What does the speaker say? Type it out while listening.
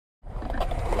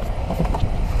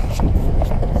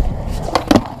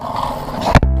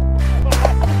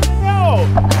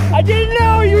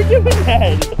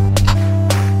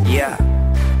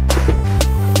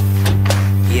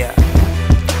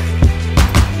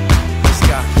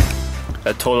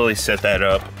that totally set that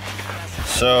up.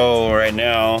 So right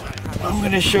now, I'm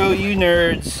gonna show you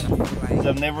nerds.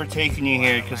 I've never taken you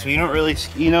here because we don't really,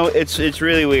 you know, it's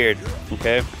really weird,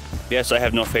 okay? Yes, I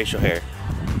have no facial hair.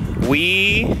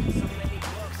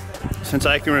 Since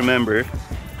I can remember,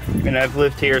 and I've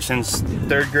lived here since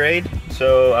 3rd grade,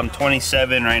 so I'm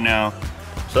 27 right now,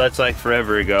 so that's like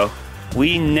forever ago.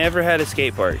 We never had a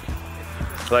skate park,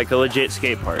 like a legit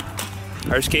skate park.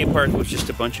 Our skate park was just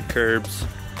a bunch of curbs,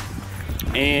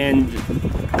 and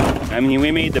I mean,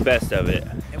 we made the best of it.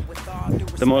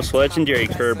 The most legendary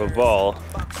curb of all.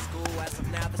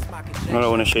 I don't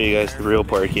want to show you guys the real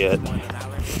park yet.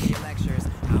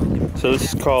 So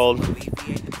this is called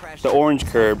the orange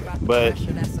curb, but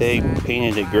they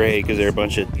painted it gray because they're a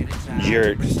bunch of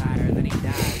jerks.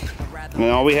 And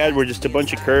all we had were just a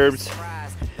bunch of curbs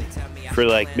for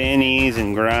like bennies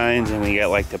and grinds, and we got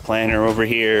like the planter over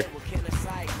here.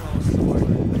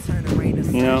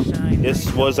 You know,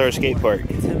 this was our skate park.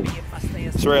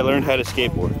 That's where I learned how to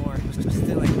skateboard.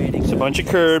 It's a bunch of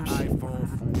curbs,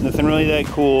 nothing really that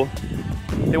cool.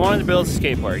 They wanted to build a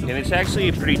skate park, and it's actually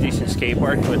a pretty decent skate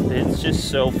park, but it's just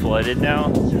so flooded now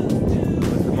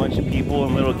with a bunch of people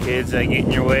and little kids that get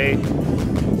in your way.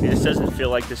 It just doesn't feel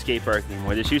like the skate park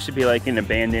anymore. This used to be like an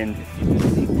abandoned,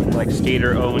 like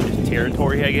skater-owned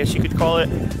territory, I guess you could call it.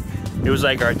 It was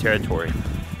like our territory.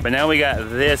 But now we got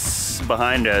this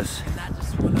behind us,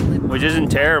 which isn't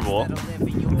terrible.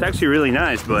 It's actually really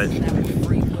nice, but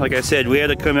like I said, we had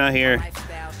to come out here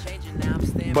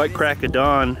butt crack of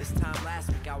dawn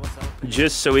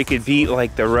just so we could beat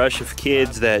like the rush of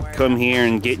kids that come here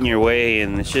and get in your way,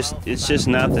 and it's just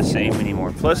not the same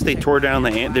anymore. Plus they tore down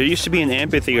there used to be an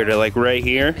amphitheater like right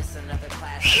here,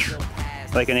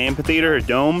 like an amphitheater, a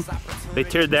dome. They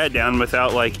teared that down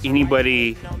without like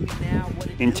anybody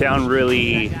in town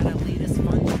really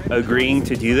agreeing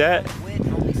to do that.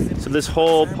 So this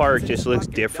whole park just looks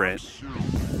different.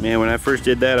 Man, when I first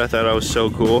did that, I thought I was so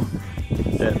cool.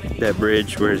 That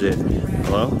bridge, where is it?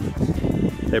 Hello?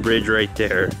 That bridge right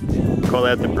there. Call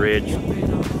that the bridge.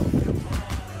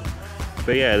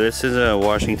 But yeah, this is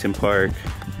Washington Park,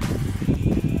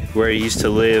 where I used to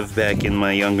live back in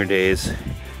my younger days.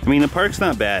 I mean, the park's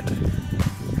not bad.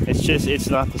 It's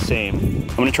not the same.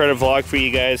 I'm gonna try to vlog for you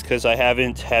guys because I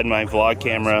haven't had my vlog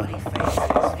camera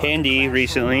handy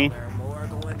recently.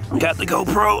 Got the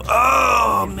GoPro.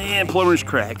 Oh man, plumber's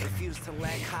crack.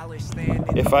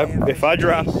 If I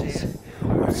drop this,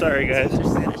 sorry guys.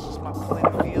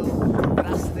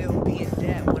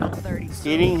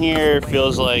 Skating here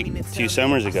feels like 2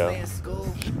 summers ago,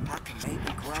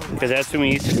 because that's when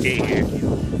we used to skate here,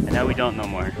 and now we don't no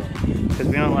more, because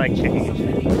we don't like change.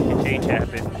 And change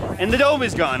happened, and the dome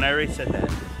is gone. I already said that.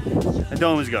 The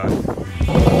dome is gone.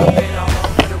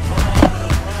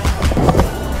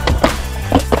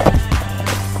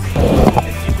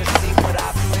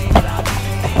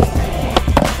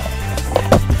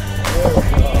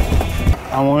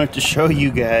 I wanted to show you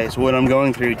guys what I'm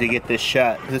going through to get this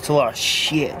shot, because it's a lot of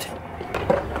shit.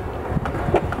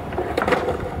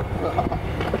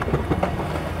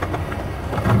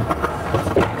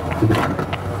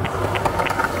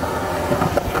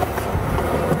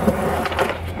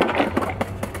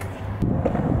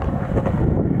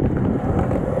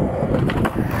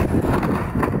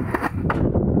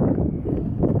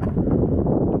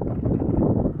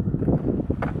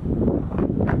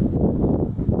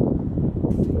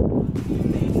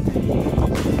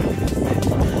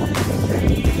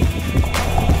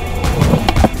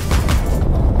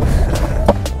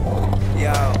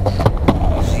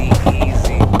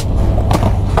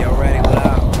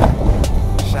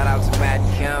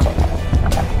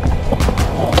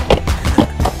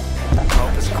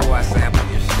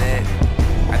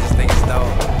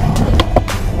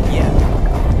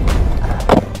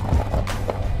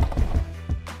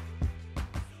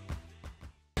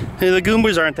 The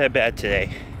Goombas aren't that bad today,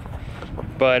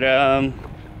 but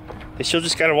they still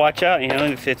just gotta watch out, you know.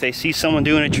 If they see someone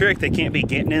doing a trick, they can't be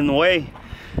getting in the way.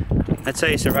 That's how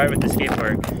you survive at the skate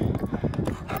park.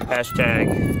 Hashtag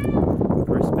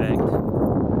respect.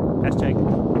 Hashtag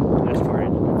ask for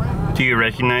it. Do you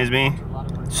recognize me?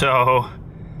 So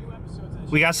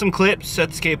we got some clips at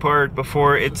the skate park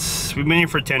before. We've been here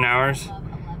for 10 hours.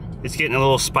 It's getting a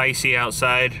little spicy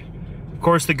outside. Of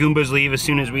course the Goombas leave as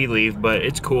soon as we leave, but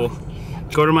it's cool.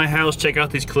 Go to my house, check out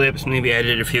these clips, maybe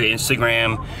edit a few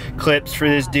Instagram clips for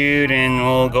this dude, and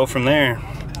we'll go from there.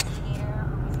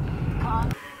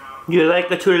 You like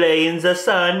the today in the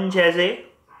sun, Jesse?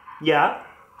 Yeah?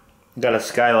 Got a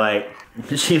skylight.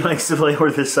 She likes to play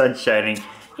where the sun's shining.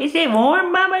 Is it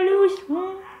warm, Mama Luz?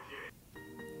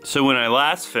 So when I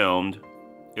last filmed,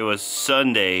 it was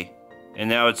Sunday, and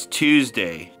now it's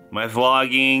Tuesday. My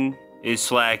vlogging is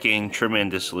slacking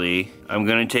tremendously. I'm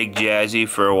gonna take Jazzy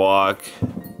for a walk.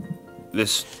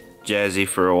 Jazzy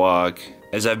for a walk,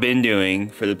 as I've been doing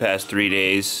for the past 3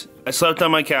 days. I slept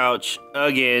on my couch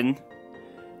again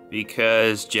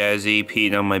because Jazzy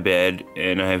peed on my bed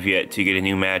and I have yet to get a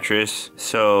new mattress.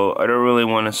 So I don't really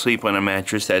want to sleep on a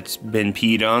mattress that's been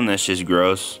peed on. That's just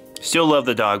gross. Still love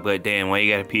the dog, but damn, why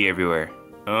you gotta pee everywhere?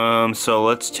 So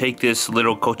let's take this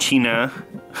little cochina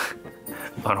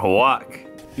on a walk.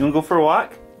 You wanna go for a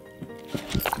walk?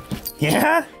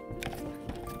 Yeah?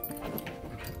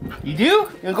 You do? You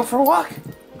wanna go for a walk?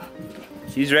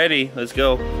 She's ready, let's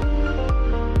go.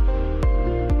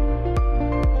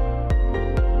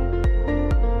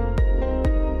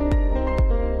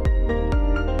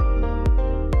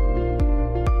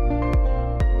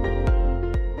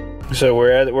 So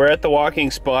we're at the walking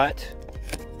spot.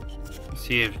 Let's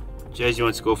see if Jazzy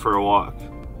wants to go for a walk. You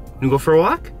wanna go for a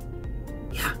walk?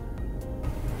 Yeah.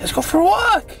 Let's go for a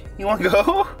walk. You wanna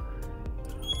go?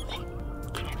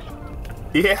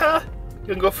 Yeah? You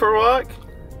wanna go for a walk?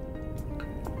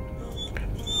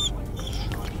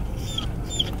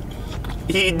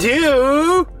 You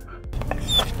do?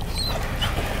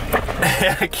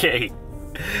 Okay.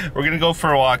 We're gonna go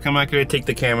for a walk. I'm not gonna take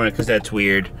the camera because that's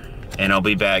weird. And I'll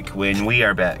be back when we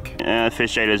are back. The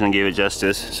fisheye doesn't give it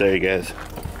justice. Sorry guys.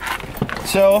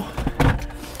 So,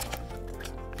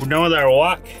 we're done with our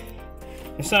walk.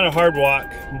 It's not a hard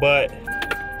walk, but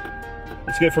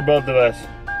it's good for both of us.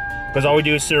 Because all we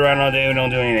do is sit around all day and don't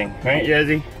do anything. Right,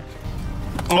 Jazzy?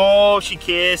 Oh, she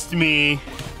kissed me.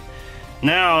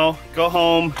 Now, go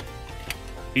home,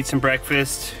 eat some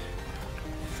breakfast.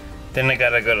 Then I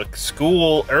gotta go to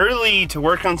school early to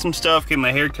work on some stuff, get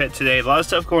my hair cut today. A lot of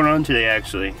stuff going on today,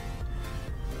 actually.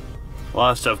 A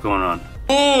lot of stuff going on.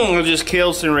 I'll just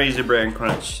kill some Raisin Bran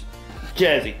Crunch.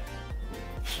 Jazzy.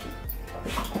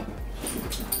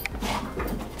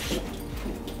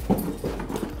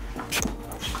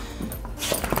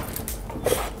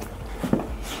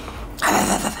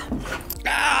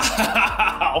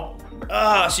 Ow!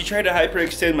 Ah, she tried to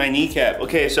hyperextend my kneecap.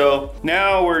 Okay, so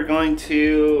now we're going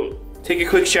to take a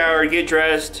quick shower, get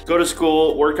dressed, go to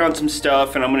school, work on some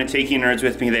stuff, and I'm gonna take you nerds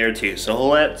with me there too. So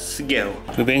let's go.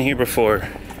 We've been here before.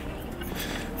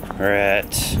 We're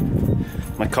at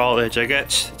my college.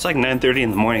 It's like 9:30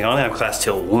 in the morning. I don't have class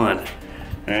till 1, all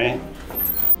right?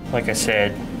 Like I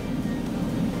said,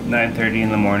 9:30 in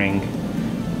the morning.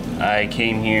 I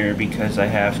came here because I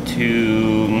have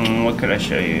to, what could I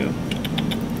show you?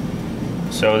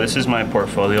 So this is my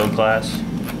portfolio class,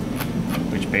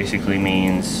 which basically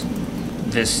means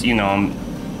this, you know,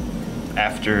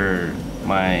 after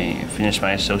finish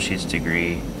my associate's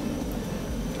degree,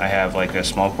 I have like a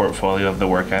small portfolio of the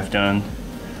work I've done.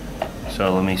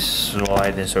 So let me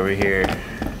slide this over here,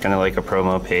 kind of like a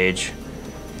promo page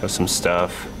of some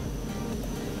stuff.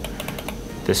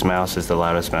 This mouse is the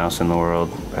loudest mouse in the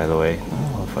world, by the way.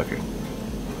 Oh, fucker.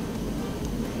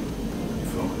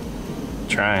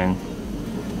 Trying.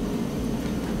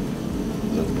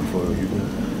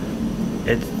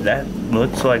 That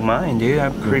looks like mine, dude.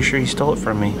 I'm pretty sure he stole it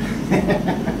from me.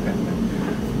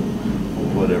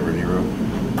 Whatever, Nero.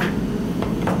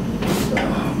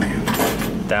 Oh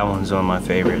man, that one's one of my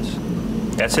favorites.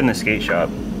 That's in the skate shop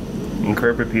in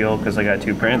Curb Appeal because I got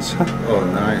 2 prints. Oh,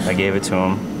 nice. I gave it to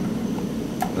him.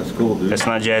 That's cool, dude. That's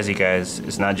not Jazzy, guys.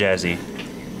 It's not Jazzy.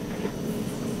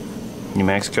 New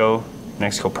Mexico,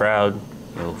 Mexico proud.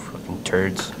 Little fucking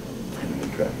turds.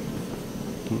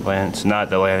 It's not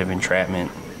the land of entrapment.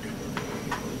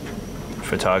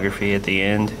 Photography at the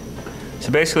end. So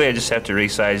basically I just have to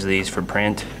resize these for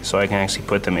print so I can actually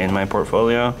put them in my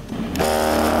portfolio.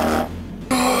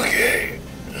 Okay.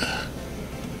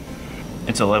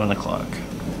 It's 11 o'clock.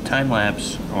 Time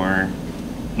lapse, or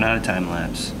not a time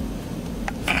lapse.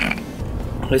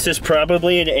 This is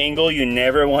probably an angle you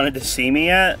never wanted to see me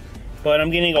at, but I'm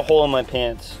getting a hole in my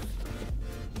pants.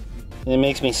 And it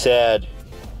makes me sad.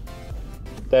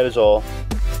 That is all.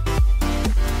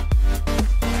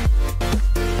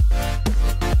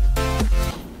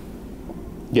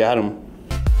 Got him.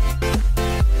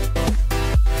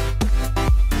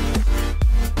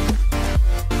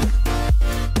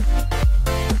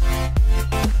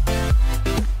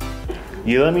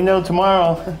 You let me know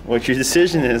tomorrow what your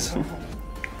decision is.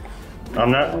 I'm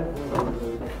not...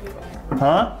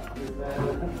 Huh?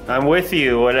 I'm with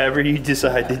you, whatever you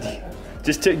decide to do.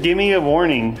 Just give me a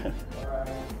warning.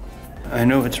 I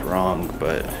know it's wrong,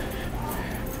 but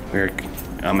I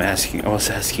was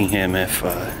asking him if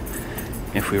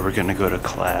we were gonna go to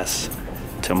class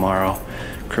tomorrow,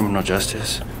 criminal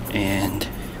justice, and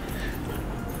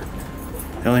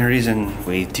The only reason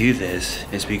we do this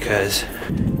is because,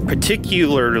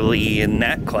 particularly in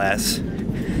that class,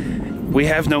 we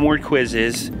have no more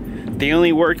quizzes. The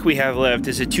only work we have left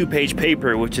is a 2-page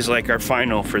paper, which is like our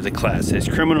final for the class. It's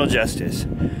criminal justice.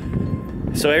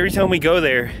 So every time we go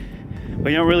there,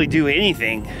 we don't really do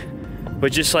anything,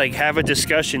 but just like have a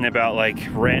discussion about like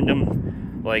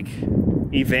random like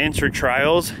events or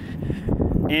trials.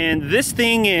 And this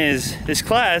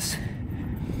class,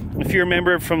 if you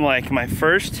remember from like my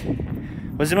first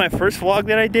vlog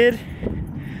that I did?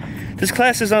 This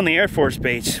class is on the Air Force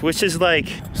Base, which is like,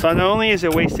 so not only is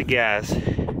it a waste of gas,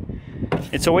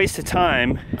 it's a waste of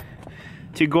time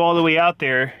to go all the way out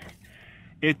there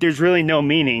if there's really no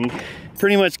meaning.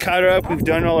 Pretty much caught up, we've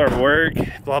done all our work,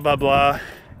 blah, blah, blah.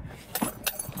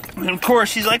 And of course,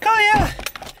 she's like, oh yeah,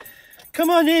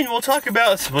 come on in, we'll talk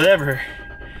about whatever.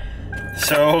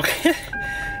 So,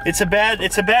 it's a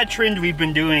bad trend we've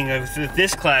been doing of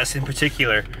this class in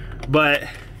particular, but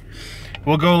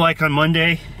we'll go like on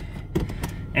Monday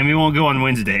and we won't go on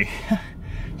Wednesday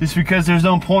just because there's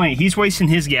no point. He's wasting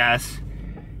his gas.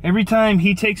 Every time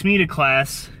he takes me to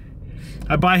class,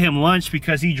 I buy him lunch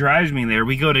because he drives me there.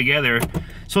 We go together.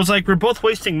 So it's like we're both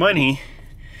wasting money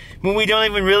when we don't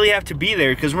even really have to be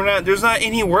there because there's not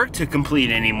any work to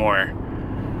complete anymore.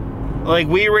 Like,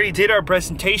 we already did our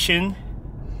presentation.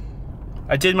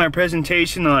 I did my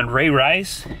presentation on Ray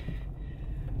Rice,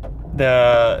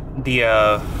 what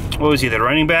was he, the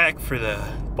running back for the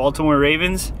Baltimore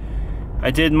Ravens.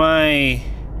 I did my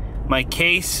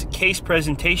case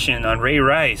presentation on Ray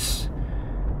Rice,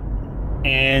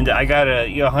 and I got a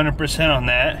 100% on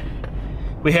that.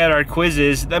 We had our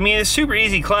quizzes. I mean, it's a super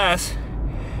easy class.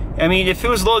 I mean, if it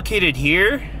was located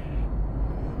here,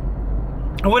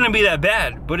 it wouldn't be that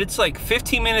bad, but it's like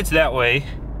 15 minutes that way.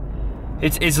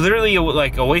 It's literally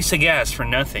like a waste of gas for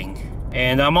nothing.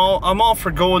 And I'm all for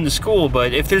going to school,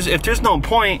 but if there's no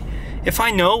point, if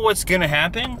I know what's gonna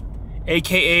happen,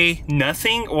 aka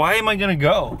nothing, why am I gonna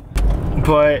go?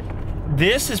 But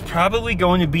this is probably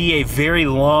going to be a very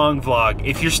long vlog.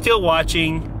 If you're still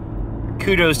watching,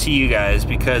 kudos to you guys,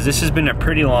 because this has been a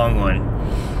pretty long one.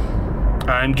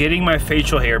 I'm getting my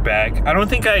facial hair back. I don't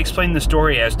think I explained the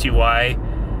story as to why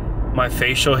my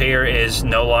facial hair is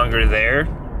no longer there.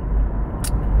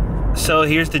 So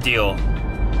here's the deal.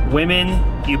 Women,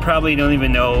 you probably don't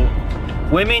even know.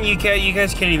 Women, you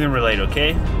guys can't even relate,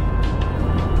 okay?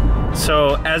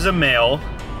 So as a male,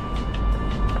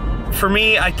 for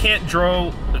me, I can't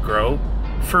grow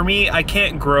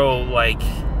like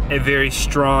a very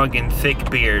strong and thick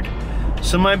beard.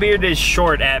 So my beard is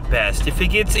short at best. If it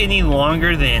gets any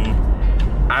longer than,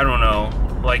 I don't know,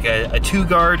 like a 2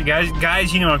 guard,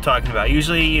 guys, you know what I'm talking about.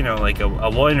 Usually, you know, like a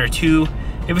 1 or 2.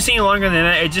 If it's any longer than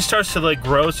that, it just starts to look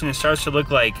gross and it starts to look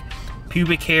like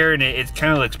pubic hair, and it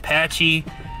kind of looks patchy.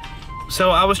 So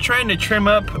I was trying to trim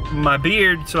up my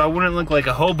beard so I wouldn't look like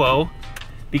a hobo,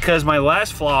 because my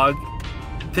last vlog,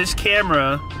 this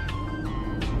camera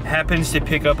happens to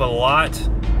pick up a lot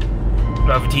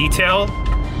of detail,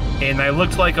 and I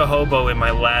looked like a hobo in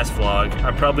my last vlog.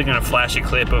 I'm probably gonna flash a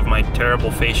clip of my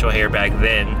terrible facial hair back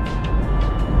then.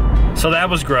 So that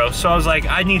was gross. So I was like,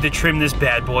 I need to trim this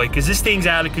bad boy because this thing's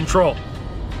out of control.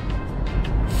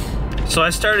 So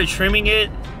I started trimming it,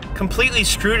 completely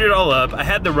screwed it all up. I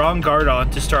had the wrong guard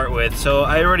on to start with, so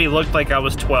I already looked like I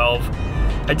was 12.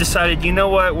 I decided, you know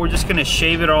what, we're just gonna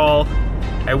shave it all.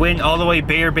 I went all the way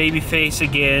bare baby face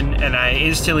again, and I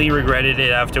instantly regretted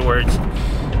it afterwards.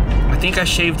 I think I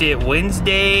shaved it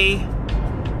Wednesday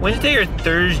or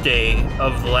Thursday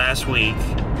of last week,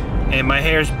 and my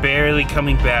hair's barely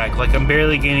coming back. Like, I'm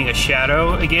barely getting a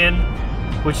shadow again,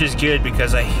 which is good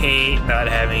because I hate not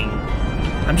having,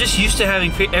 I'm just used to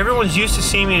having, everyone's used to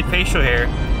seeing me in facial hair.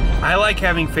 I like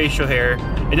having facial hair.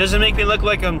 It doesn't make me look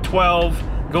like I'm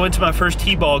 12 going to my first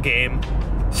t-ball game.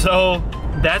 So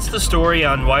that's the story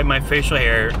on why my facial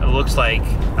hair looks like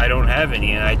I don't have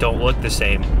any and I don't look the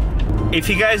same. If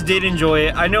you guys did enjoy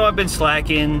it, I know I've been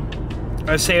slacking.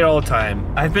 I say it all the time.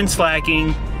 I've been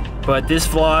slacking, but this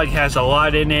vlog has a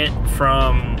lot in it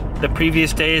from the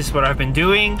previous days, what I've been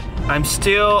doing. I'm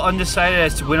still undecided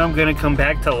as to when I'm gonna come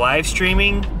back to live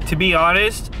streaming. To be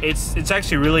honest, it's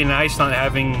actually really nice not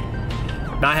having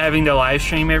to live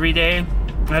stream every day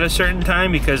at a certain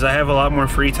time, because I have a lot more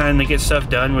free time to get stuff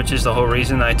done, which is the whole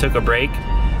reason I took a break.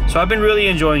 So I've been really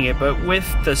enjoying it, but with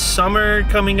the summer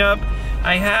coming up,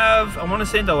 I wanna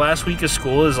say the last week of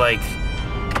school is like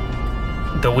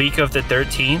the week of the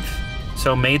 13th.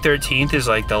 So May 13th is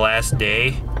like the last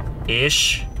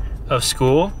day-ish of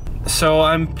school. So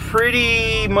I'm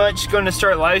pretty much going to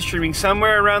start live streaming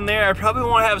somewhere around there. I probably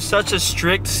won't have such a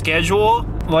strict schedule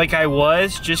like I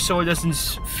was, just so it doesn't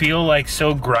feel like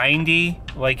so grindy,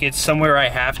 like it's somewhere I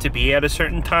have to be at a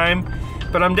certain time.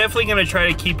 But I'm definitely gonna try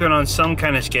to keep it on some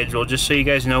kind of schedule just so you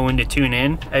guys know when to tune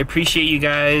in. I appreciate you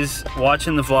guys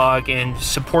watching the vlog and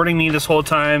supporting me this whole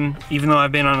time, even though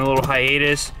I've been on a little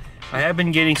hiatus. I have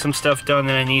been getting some stuff done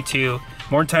that I need to.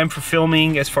 More time for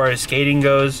filming as far as skating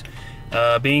goes.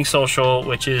 Being social,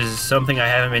 which is something I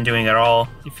haven't been doing at all.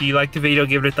 If you liked the video,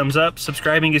 give it a thumbs up.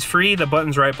 Subscribing is free, the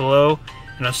button's right below.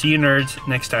 And I'll see you nerds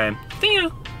next time. See ya!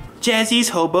 Jazzy's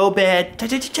hobo bed.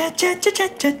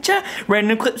 Cha-cha-cha-cha-cha-cha-cha-cha.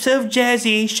 Random clips of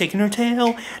Jazzy shaking her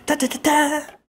tail. Da-da-da-da.